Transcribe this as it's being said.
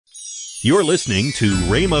You're listening to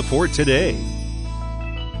Rhema for Today.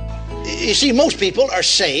 You see, most people are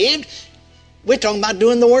saved. We're talking about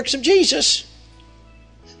doing the works of Jesus.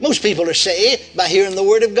 Most people are saved by hearing the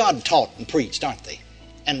Word of God taught and preached, aren't they?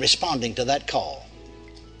 And responding to that call.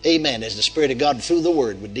 Amen. As the Spirit of God through the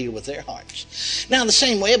Word would deal with their hearts. Now, the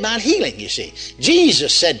same way about healing, you see.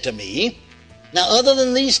 Jesus said to me, now other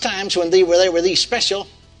than these times when there were these special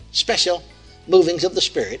movings of the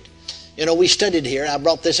Spirit, you know, we studied here, I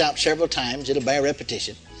brought this out several times, it'll bear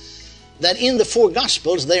repetition, that in the four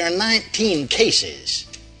Gospels there are 19 cases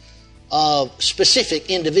of specific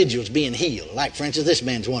individuals being healed. Like, for instance, this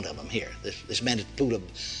man's one of them here. This man at the pool of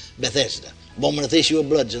Bethesda. Woman with the issue of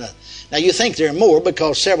blood's another. Now, you think there are more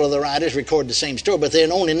because several of the writers record the same story, but there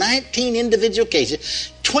are only 19 individual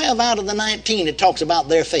cases. 12 out of the 19, it talks about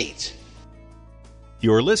their faiths.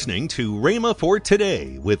 You're listening to Rhema for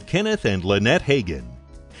Today with Kenneth and Lynette Hagin.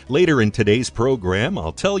 Later in today's program,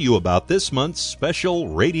 I'll tell you about this month's special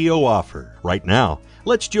radio offer. Right now,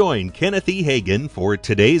 let's join Kenneth E. Hagin for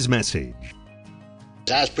today's message.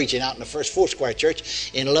 I was preaching out in the First Foursquare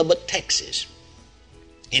Church in Lubbock, Texas,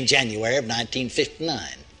 in January of 1959.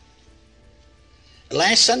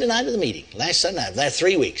 Last Sunday night of the meeting, there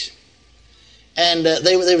 3 weeks. And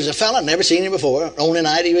there was a fellow, I'd never seen him before. Only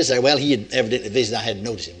night he was there. Well, he had evidently visited. I hadn't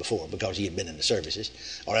noticed him before because he had been in the services,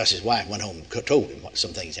 or else his wife went home and told him what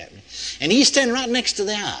some things happening. And he's standing right next to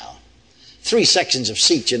the aisle. 3 sections of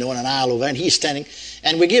seats, in an aisle over there, and he's standing,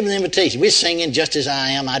 and we're giving the invitation. We're singing Just As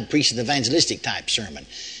I Am. I'd preached an evangelistic type sermon,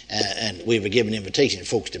 and we were giving invitation to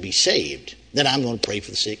folks to be saved. Then I'm going to pray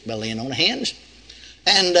for the sick by laying on the hands.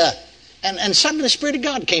 And suddenly the Spirit of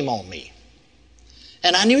God came on me.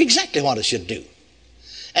 And I knew exactly what I should do.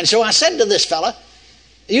 And so I said to this fella,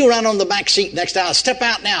 you run on the back seat next aisle, step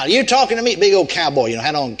out now. You're talking to me. Big old cowboy,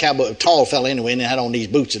 had on cowboy, tall fella anyway, and had on these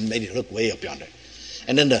boots and made it look way up yonder.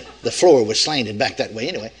 And then the floor was slanted back that way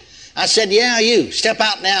anyway. I said, yeah, you, step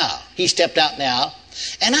out now. He stepped out now.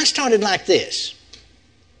 And I started like this.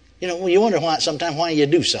 You wonder sometimes why you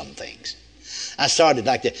do some things. I started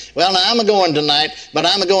like this. Well, now I'm going tonight, but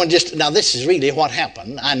I'm going now this is really what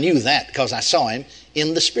happened. I knew that because I saw him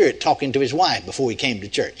in the Spirit talking to his wife before he came to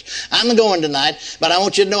church. I'm going tonight, but I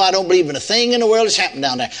want you to know I don't believe in a thing in the world that's happened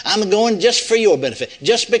down there. I'm going just for your benefit,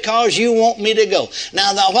 just because you want me to go.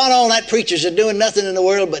 Now, what all that preachers are doing, nothing in the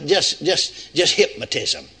world but just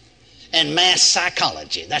hypnotism and mass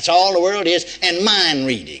psychology. That's all the world is, and mind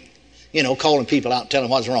reading. Calling people out and telling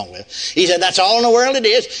them what's wrong with them. He said, that's all in the world it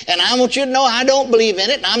is, and I want you to know I don't believe in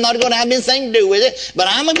it, and I'm not going to have anything to do with it, but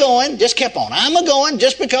I'm a-going, just kept on. I'm a-going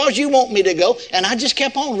just because you want me to go, and I just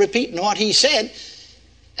kept on repeating what he said,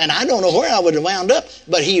 and I don't know where I would have wound up,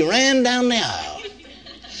 but he ran down the aisle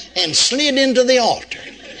and slid into the altar.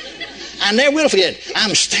 I never will forget.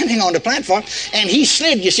 I'm standing on the platform, and he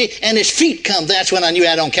slid, you see, and his feet come. That's when I knew I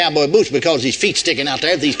had on cowboy boots, because his feet sticking out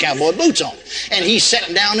there with these cowboy boots on. And he's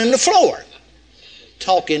sitting down in the floor,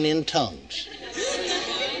 talking in tongues.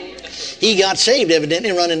 He got saved,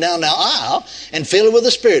 evidently, running down the aisle and filled with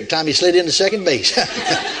the Spirit. Time he slid into second base.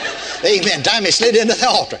 Amen. Time he slid into the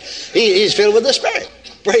altar. He's filled with the Spirit.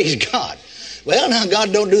 Praise God. Well, now,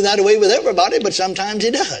 God don't do that away with everybody, but sometimes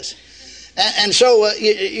he does. And so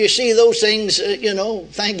you see those things,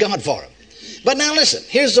 thank God for them. But now listen,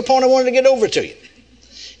 here's the point I wanted to get over to you.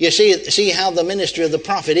 You see how the ministry of the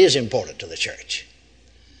prophet is important to the church.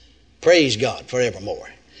 Praise God forevermore.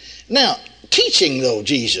 Now, teaching though,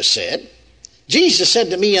 Jesus said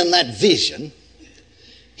to me in that vision,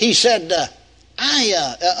 he said,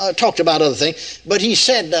 I talked about other things, but he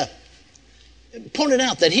said, pointed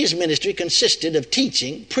out that his ministry consisted of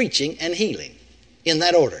teaching, preaching, and healing in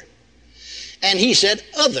that order. And he said,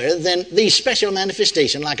 other than these special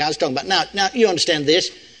manifestations like I was talking about. Now you understand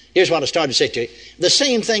this. Here's what I started to say to you. The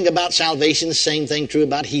same thing about salvation, the same thing true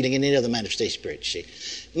about healing and any other manifestation of spirit, you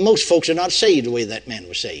see. Most folks are not saved the way that man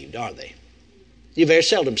was saved, are they? You very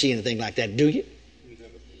seldom see anything like that, do you?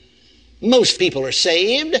 Most people are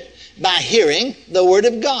saved by hearing the Word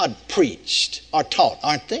of God preached or taught,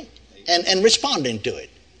 aren't they? And responding to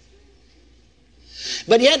it.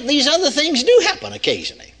 But yet these other things do happen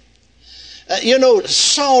occasionally.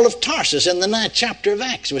 Saul of Tarsus in the 9th chapter of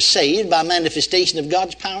Acts was saved by manifestation of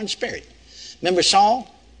God's power and Spirit. Remember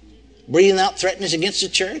Saul? Breathing out threatenings against the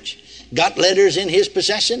church. Got letters in his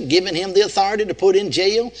possession, giving him the authority to put in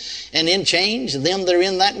jail and in chains, and them that are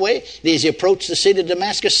in that way. As he approached the city of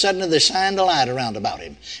Damascus, suddenly there shined a light around about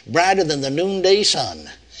him, brighter than the noonday sun.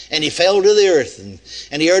 And he fell to the earth,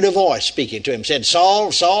 and he heard a voice speaking to him, said,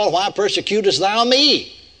 Saul, Saul, why persecutest thou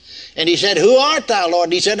me? And he said, who art thou, Lord?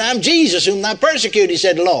 And he said, I'm Jesus, whom thou persecutest. He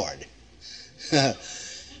said, Lord.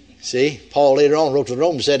 See, Paul later on wrote to the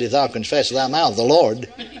Romans, said, if thou confess with thy mouth the Lord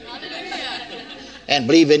and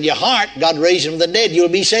believe in your heart God raised him from the dead, you'll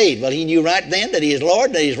be saved. Well, he knew right then that he is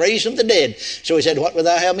Lord, that he's raised from the dead. So he said, what wilt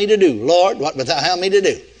thou have me to do? Lord, what wilt thou have me to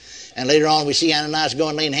do? And later on we see Ananias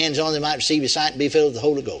going laying hands on them, might receive his sight and be filled with the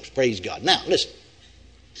Holy Ghost. Praise God. Now, listen.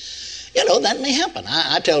 You know, that may happen.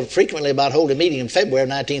 I tell frequently about holding a meeting in February of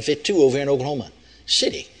 1952 over here in Oklahoma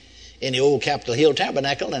City in the old Capitol Hill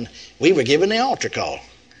Tabernacle, and we were given the altar call.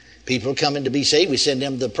 People coming to be saved, we send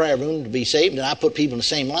them to the prayer room to be saved, and I put people in the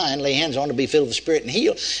same line, lay hands on to be filled with the Spirit and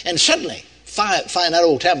healed. And suddenly, find that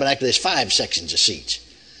old tabernacle, there's 5 sections of seats.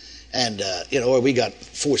 And, where we got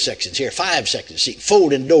 4 sections here, 5 sections of seats,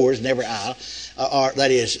 folding doors in every aisle, or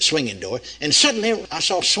that is, swinging door. And suddenly I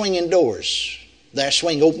saw swinging doors there,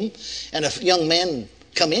 swing open, and a young man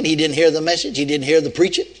come in. He didn't hear the message. He didn't hear the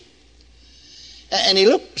preaching. And he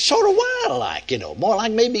looked sort of wild-like, more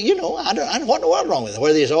like maybe, I don't what in the world wrong with him,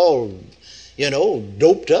 whether he's all,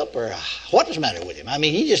 doped up or what's the matter with him. I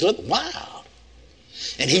mean, he just looked wild.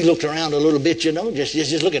 And he looked around a little bit,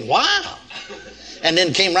 just looking wild. And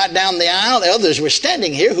then came right down the aisle. The others were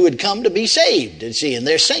standing here who had come to be saved. And see, and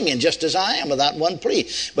they're singing, just as I am, without one plea,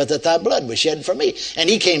 but that thy blood was shed for me. And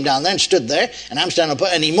he came down there and stood there, and I'm standing up,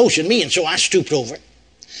 and he motioned me, and so I stooped over.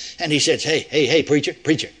 And he said, hey, preacher.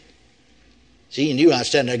 See, he knew I was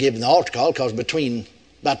standing there giving the altar call, because by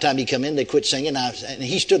the time he come in, they quit singing. And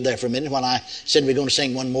he stood there for a minute when I said we're going to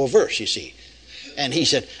sing one more verse, you see. And he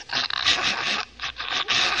said,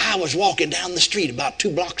 I was walking down the street about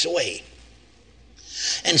 2 blocks away.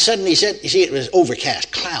 And suddenly he said, you see, it was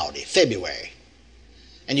overcast, cloudy, February.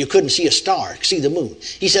 And you couldn't see a star, see the moon.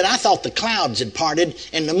 He said, I thought the clouds had parted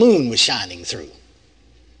and the moon was shining through.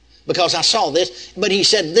 Because I saw this. But he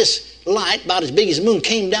said, this light, about as big as the moon,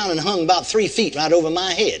 came down and hung about 3 feet right over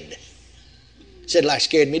my head. Said, like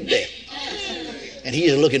scared me to death. And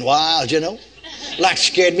he's looking wild, Like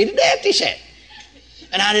scared me to death, he said.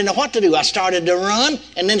 And I didn't know what to do. I started to run,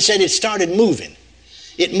 and then said it started moving.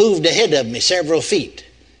 It moved ahead of me several feet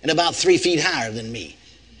and about 3 feet higher than me.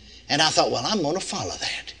 And I thought, well, I'm going to follow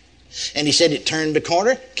that. And he said it turned the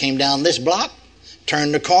corner, came down this block,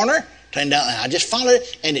 turned the corner, turned down. And I just followed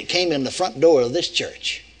it, and it came in the front door of this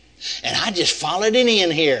church. And I just followed it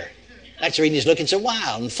in here. That's the reason he's looking so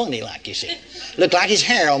wild and funny like, you see. Looked like his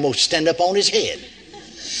hair almost stand up on his head.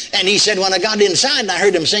 And he said, when I got inside and I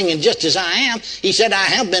heard him singing Just As I Am, he said, I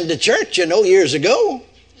have been to church, years ago.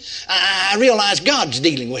 I realized God's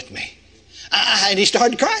dealing with me. And he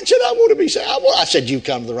started crying and said, I want to be saved. I said, you've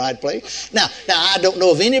come to the right place. Now, I don't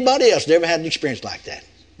know if anybody else has ever had an experience like that.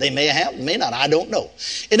 They may have, may not. I don't know.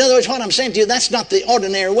 In other words, what I'm saying to you, that's not the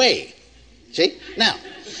ordinary way. See? Now,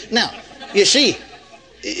 you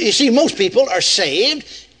see, most people are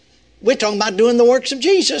saved. We're talking about doing the works of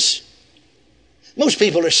Jesus. Most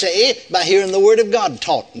people are saved by hearing the Word of God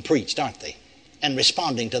taught and preached, aren't they? And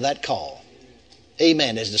responding to that call.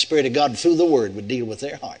 Amen. As the Spirit of God through the Word would deal with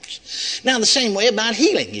their hearts. Now, the same way about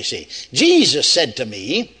healing, you see. Jesus said to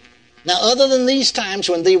me, now, other than these times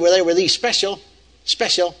when there were these special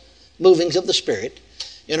movings of the Spirit,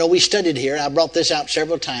 we studied here, I brought this out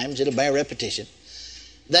several times, it'll bear repetition,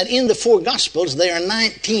 that in the 4 Gospels there are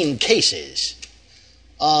 19 cases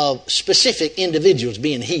of specific individuals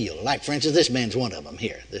being healed. Like, for instance, this man's one of them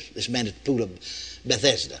here. This man at the pool of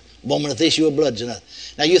Bethesda. Woman with the issue of blood's another.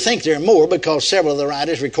 Now, you think there are more because several of the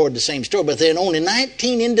writers record the same story, but there are only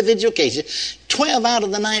 19 individual cases. 12 out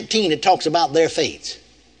of the 19, it talks about their faith.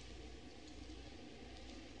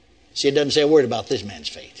 See, it doesn't say a word about this man's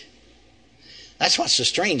faith. That's what's so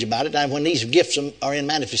strange about it. When these gifts are in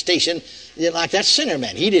manifestation, like that sinner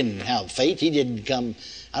man, he didn't have faith. He didn't come,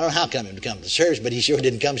 I don't know how come him to come to the service, but he sure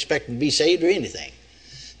didn't come expecting to be saved or anything.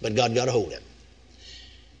 But God got a hold of him.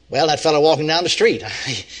 Well, that fellow walking down the street,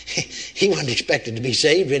 he wasn't expected to be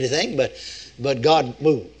saved or anything, but God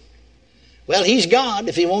moved. Well, he's God.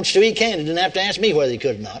 If he wants to, he can. He didn't have to ask me whether he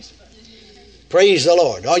could or not. Praise the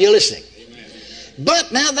Lord. Are you listening?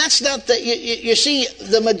 But now that's not you see,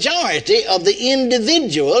 the majority of the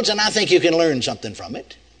individuals, and I think you can learn something from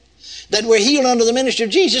it, that were healed under the ministry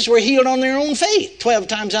of Jesus were healed on their own faith. 12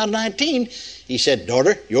 times out of 19, he said,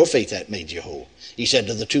 daughter, your faith hath made you whole. He said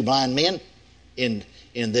to the 2 blind men in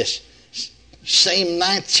this same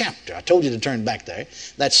 9th chapter, I told you to turn back there,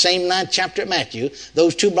 that same 9th chapter of Matthew,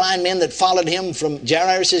 those 2 blind men that followed him from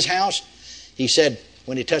Jairus' house, he said,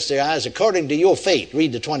 when he touched their eyes, according to your faith,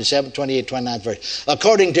 read the 27th, 28th, 29th verse,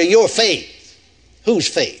 according to your faith. Whose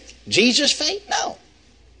faith? Jesus' faith? No.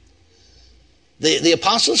 The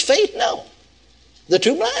apostles' faith? No. The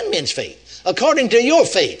 2 blind men's faith. According to your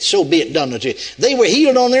faith, so be it done unto you. They were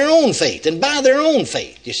healed on their own faith and by their own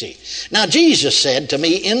faith, you see. Now, Jesus said to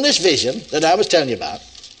me in this vision that I was telling you about,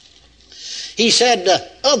 he said,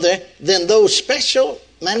 other than those special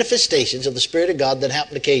manifestations of the Spirit of God that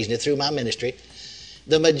happened occasionally through my ministry,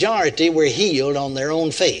 the majority were healed on their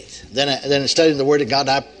own faith. Then studying the Word of God,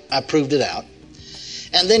 I proved it out.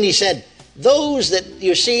 And then he said, those that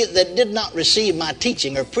you see that did not receive my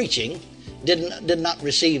teaching or preaching did not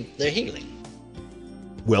receive their healing.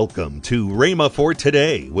 Welcome to Rhema for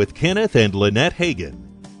Today with Kenneth and Lynette Hagin.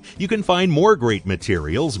 You can find more great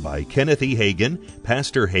materials by Kenneth E. Hagin,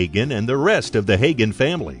 Pastor Hagin, and the rest of the Hagin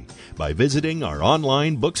family by visiting our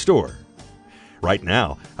online bookstore. Right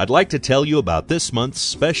now, I'd like to tell you about this month's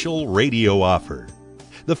special radio offer.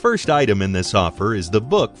 The first item in this offer is the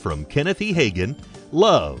book from Kenneth E. Hagin,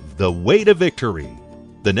 Love, The Way to Victory.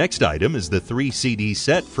 The next item is the 3-CD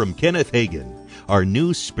set from Kenneth Hagin, Our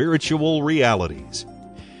New Spiritual Realities.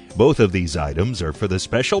 Both of these items are for the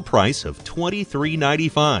special price of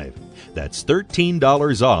 $23.95. That's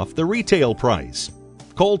 $13 off the retail price.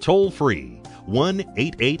 Call toll-free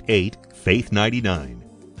 1-888-FAITH-99.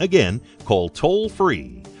 Again, call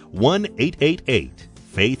toll-free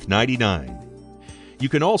 1-888-FAITH-99. You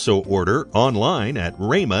can also order online at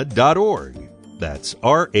rhema.org. That's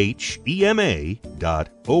RHEMA.org.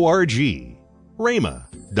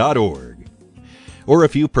 rhema.org. Or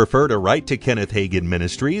if you prefer to write to Kenneth Hagin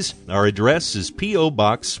Ministries, our address is P.O.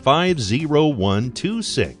 Box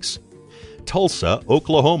 50126, Tulsa,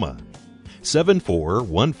 Oklahoma,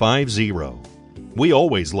 74150. We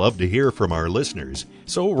always love to hear from our listeners,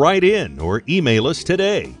 so write in or email us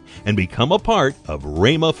today and become a part of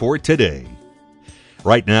Rhema for Today.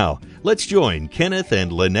 Right now, let's join Kenneth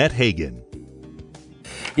and Lynette Hagin.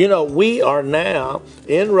 You know, we are now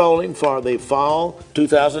enrolling for the fall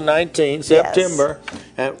 2019, September,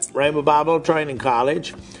 at Rhema Bible Training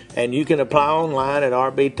College. And you can apply online at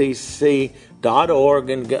rbtc.org,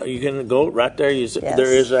 and you can go right there.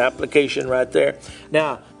 There is an application right there.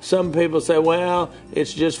 Now, some people say, well,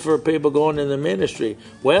 it's just for people going in the ministry.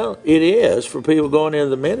 Well, it is for people going into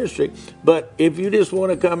the ministry. But if you just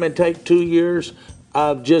want to come and take 2 years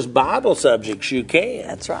of just Bible subjects, you can.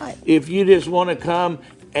 That's right. If you just want to come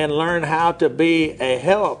and learn how to be a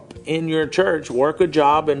help in your church, work a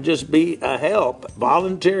job and just be a help,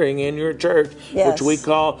 volunteering in your church, which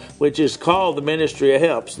is called the Ministry of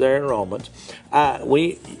Helps there in Romans.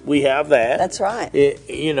 We have that. That's right.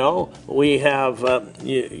 We have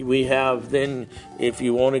then, if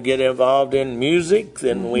you want to get involved in music,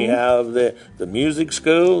 then we have the music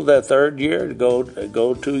school, the third year, to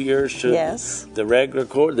go 2 years to the regular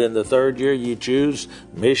course. Then the third year you choose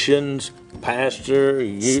missions, pastor,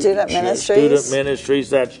 student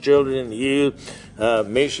ministries, that's children and youth,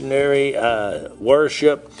 missionary,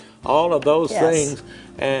 worship, all of those things.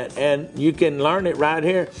 And you can learn it right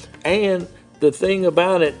here. And the thing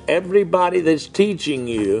about it, everybody that's teaching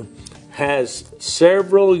you has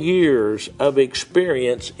several years of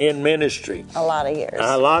experience in ministry. A lot of years.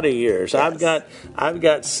 Yes. I've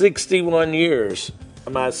got 61 years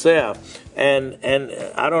myself, and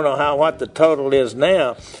I don't know what the total is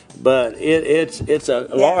now, but it's a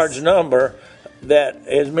large number that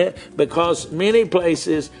is meant, because many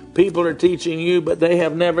places people are teaching you, but they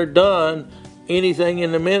have never done anything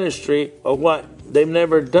in the ministry, or they've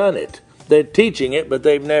never done it. They're teaching it, but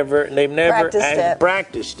they've never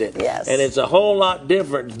practiced it. Yes. And it's a whole lot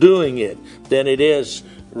different doing it than it is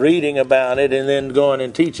reading about it and then going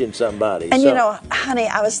and teaching somebody. And honey,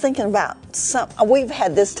 I was thinking about we've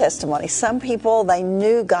had this testimony. Some people, they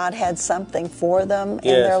knew God had something for them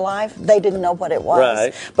in their life. They didn't know what it was.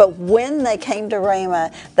 Right. But when they came to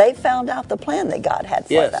Rhema, they found out the plan that God had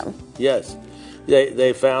for them. Yes.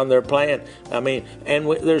 They found their plan. I mean, and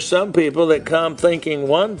there's some people that come thinking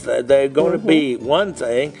one thing, they're going to be one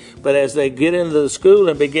thing, but as they get into the school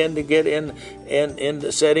and begin to get in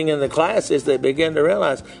the setting in the classes, they begin to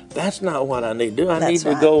realize that's not what I need to do. I need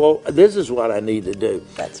to go. This is what I need to do.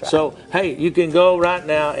 That's right. So hey, you can go right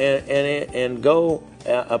now and go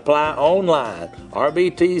apply online,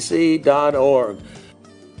 rbtc.org.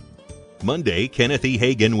 Monday, Kenneth E.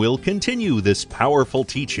 Hagin will continue this powerful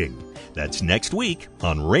teaching. That's next week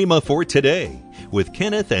on Rhema for Today with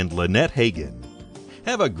Kenneth and Lynette Hagin.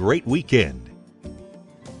 Have a great weekend.